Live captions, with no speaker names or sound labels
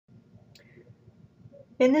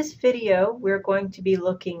In this video, we're going to be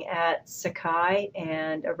looking at Sakai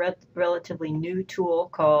and a relatively new tool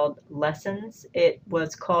called Lessons. It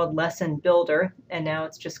was called Lesson Builder, and now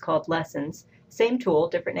it's just called Lessons. Same tool,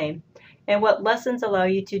 different name. And what Lessons allow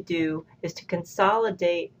you to do is to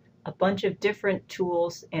consolidate a bunch of different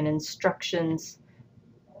tools and instructions,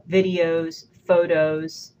 videos,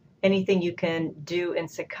 photos, anything you can do in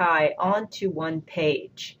Sakai onto one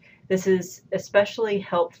page. This is especially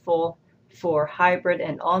helpful for hybrid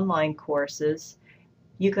and online courses.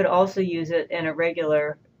 You could also use it in a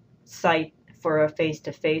regular site for a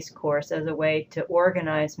face-to-face course as a way to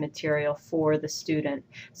organize material for the student.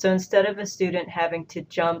 So instead of a student having to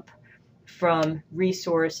jump from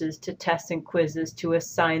resources to tests and quizzes to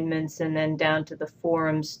assignments and then down to the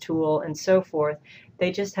forums tool and so forth,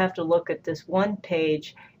 they just have to look at this one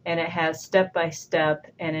page and it has step by step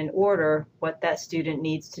and in order what that student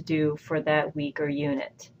needs to do for that week or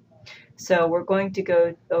unit. So we're going to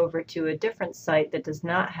go over to a different site that does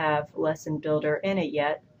not have Lesson Builder in it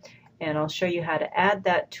yet, and I'll show you how to add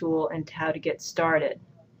that tool and how to get started.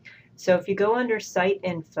 So if you go under Site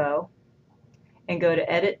Info and go to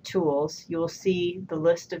Edit Tools, you'll see the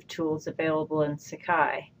list of tools available in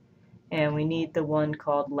Sakai, and we need the one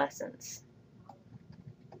called Lessons.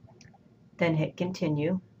 Then hit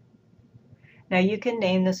Continue. Now you can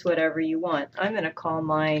name this whatever you want. I'm going to call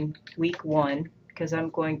mine Week 1 because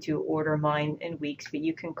I'm going to order mine in weeks, but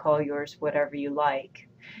you can call yours whatever you like.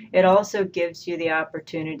 It also gives you the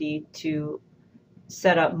opportunity to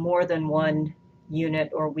set up more than one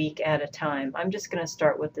unit or week at a time. I'm just going to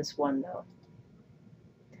start with this one though.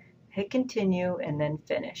 Hit Continue and then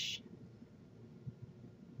Finish.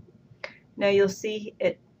 Now you'll see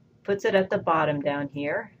it puts it at the bottom down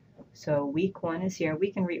here. So week 1 is here.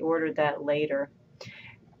 We can reorder that later.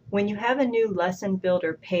 When you have a new Lesson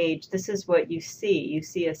Builder page, this is what you see. You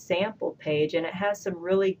see a sample page and it has some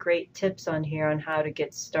really great tips on here on how to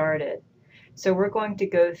get started. So we're going to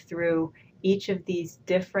go through each of these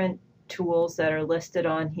different tools that are listed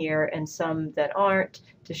on here and some that aren't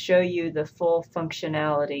to show you the full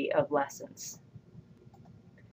functionality of Lessons.